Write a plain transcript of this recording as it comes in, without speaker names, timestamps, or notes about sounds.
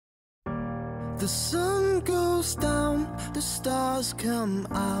The sun goes down, the stars come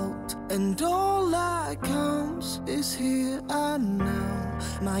out, and all that counts is here and now.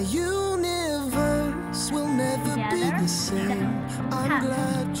 My universe will never be the same. I'm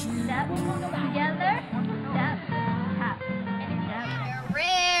glad you together.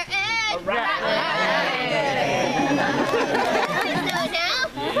 Rare egg.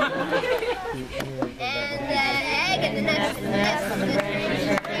 And that egg and the next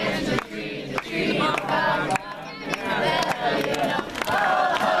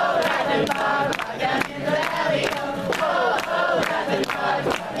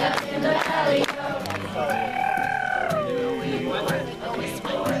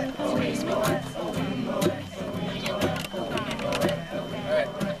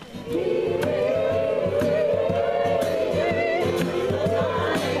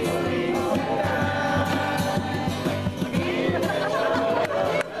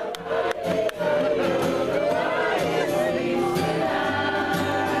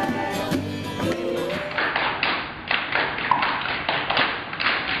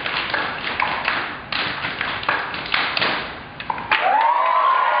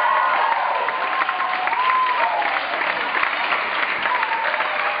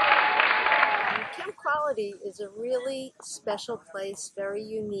is a really special place, very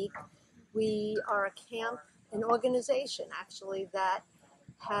unique. We are a camp, an organization actually, that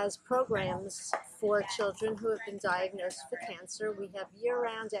has programs for children who have been diagnosed with cancer. We have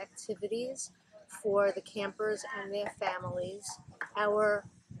year-round activities for the campers and their families. Our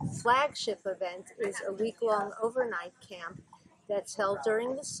flagship event is a week-long overnight camp that's held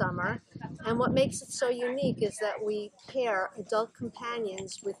during the summer. And what makes it so unique is that we pair adult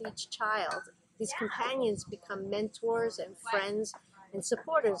companions with each child. These companions become mentors and friends and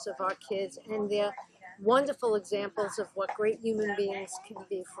supporters of our kids, and they're wonderful examples of what great human beings can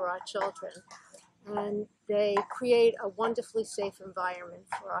be for our children. And they create a wonderfully safe environment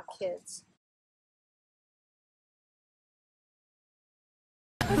for our kids.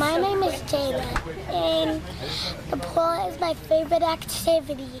 My name is Jada, and the pool is my favorite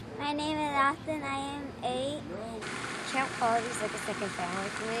activity. My name is Austin. I am 8. Camp Quality is like a second family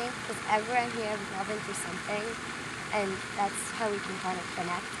to me because everyone here we've all been through something, and that's how we can kind of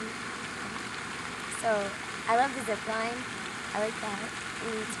connect. So I love the zip line. I like that.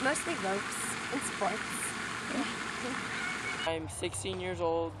 And it's mostly ropes and sports. Yeah. I'm 16 years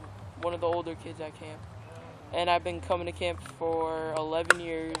old, one of the older kids at camp, and I've been coming to camp for 11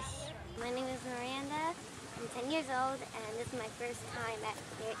 years. My name is Miranda. I'm 10 years old, and this is my first time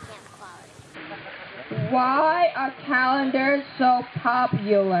here at Camp Quality. Why are calendars so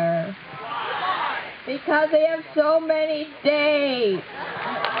popular? Because they have so many days.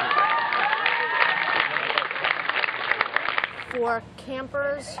 For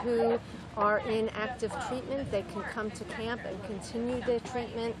campers who are in active treatment, they can come to camp and continue their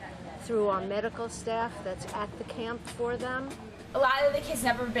treatment through our medical staff that's at the camp for them. A lot of the kids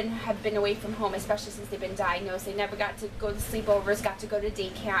have been away from home, especially since they've been diagnosed. They never got to go to sleepovers, got to go to day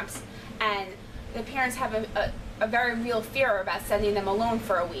camps, and the parents have a very real fear about sending them alone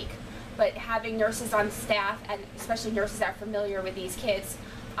for a week. But having nurses on staff, and especially nurses that are familiar with these kids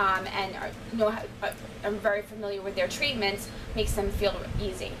and are very familiar with their treatments, makes them feel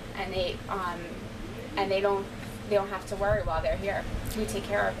easy, and they don't have to worry while they're here. We take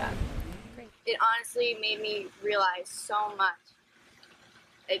care of them. It honestly made me realize so much.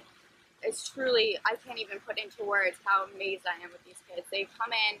 It's truly, I can't even put into words how amazed I am with these kids. They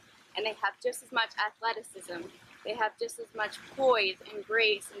come in and they have just as much athleticism. They have just as much poise and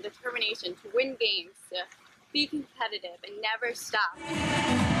grace and determination to win games, to be competitive and never stop.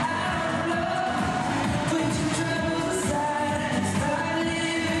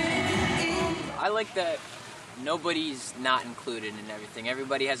 I like that nobody's not included in everything.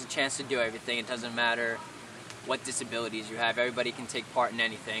 Everybody has a chance to do everything. It doesn't matter what disabilities you have. Everybody can take part in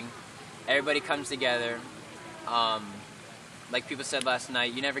anything. Everybody comes together. Like people said last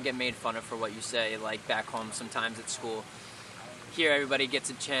night, you never get made fun of for what you say, like back home sometimes at school. Here everybody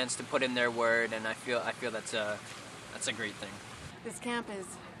gets a chance to put in their word, and I feel that's a great thing. This camp is,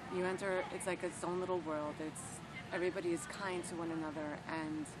 you enter, it's like its own little world. Everybody is kind to one another,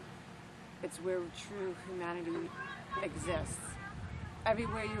 and it's where true humanity exists.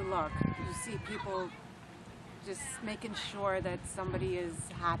 Everywhere you look, you see people just making sure that somebody is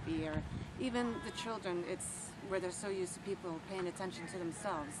happy, or even the children, it's where they're so used to people paying attention to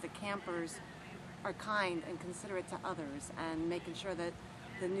themselves. The campers are kind and considerate to others, and making sure that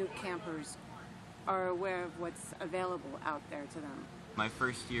the new campers are aware of what's available out there to them. My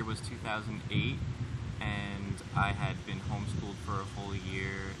first year was 2008, and I had been homeschooled for a whole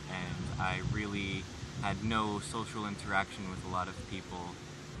year, and I really had no social interaction with a lot of people.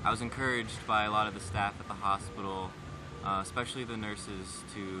 I was encouraged by a lot of the staff at the hospital, especially the nurses,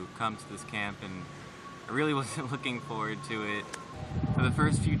 to come to this camp, and I really wasn't looking forward to it. For the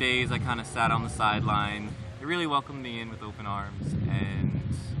first few days I kind of sat on the sideline. They really welcomed me in with open arms and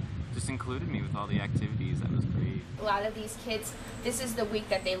just included me with all the activities. That was great. A lot of these kids, this is the week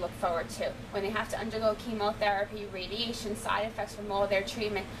that they look forward to. When they have to undergo chemotherapy, radiation, side effects from all their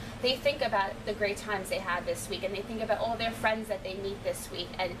treatment, they think about the great times they had this week, and they think about all their friends that they meet this week,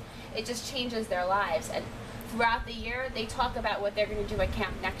 and it just changes their lives. And throughout the year, they talk about what they're going to do at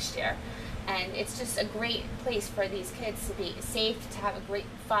camp next year. And it's just a great place for these kids to be safe, to have a great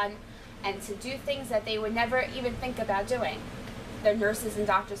fun, and to do things that they would never even think about doing. The nurses and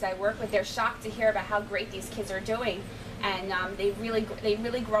doctors I work with, they're shocked to hear about how great these kids are doing, and they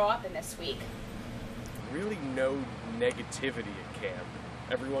really grow up in this week. Really no negativity at camp.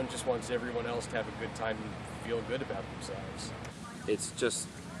 Everyone just wants everyone else to have a good time and feel good about themselves. It's just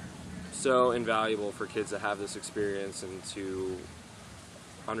so invaluable for kids to have this experience and to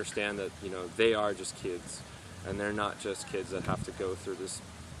understand that, you know, they are just kids, and they're not just kids that have to go through this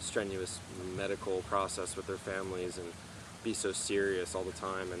strenuous medical process with their families and be so serious all the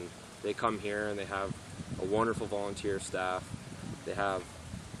time. And they come here and they have a wonderful volunteer staff. They have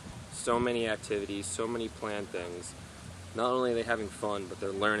so many activities, so many planned things. Not only are they having fun, but they're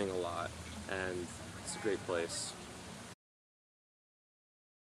learning a lot, and it's a great place.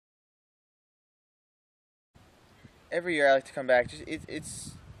 Every year I like to come back.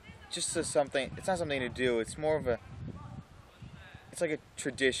 It's something. It's not something to do. It's more of a. It's like a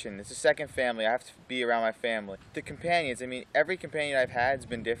tradition. It's a second family. I have to be around my family. The companions. I mean, every companion I've had has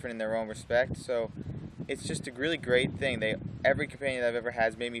been different in their own respect. So, it's just a really great thing. Every companion I've ever had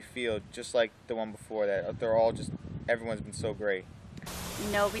has made me feel just like the one before. That they're all just. Everyone's been so great.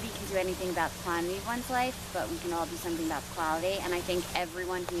 Nobody can do anything about the quantity of one's life, but we can all do something about the quality, and I think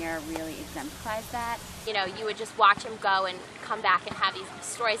everyone here really exemplifies that. You know, you would just watch him go and come back and have these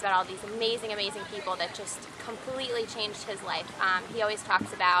stories about all these amazing, amazing people that just completely changed his life. He always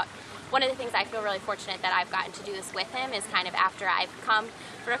talks about, one of the things I feel really fortunate that I've gotten to do this with him is kind of after I've come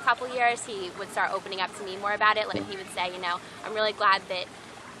for a couple years, he would start opening up to me more about it. Like he would say, you know, I'm really glad that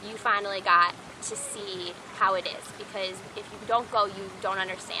you finally got to see how it is, because if you don't go, you don't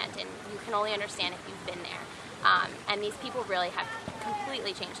understand, and you can only understand if you've been there. And these people really have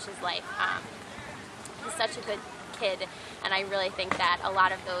completely changed his life. He's such a good kid, and I really think that a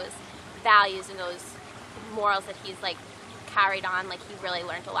lot of those values and those morals that he's like carried on, like he really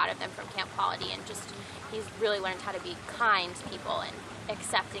learned a lot of them from Camp Quality, and just he's really learned how to be kind to people and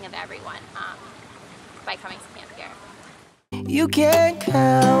accepting of everyone by coming to camp here. You can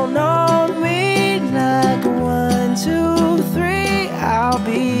count on me like 1, 2, 3, I'll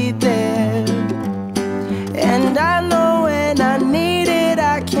be there. And I know when I need it,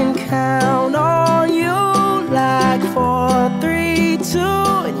 I can count on you like 4, 3, 2,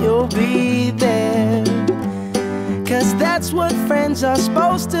 and you'll be there. 'Cause that's what friends are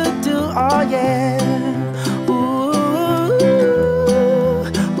supposed to do, oh yeah.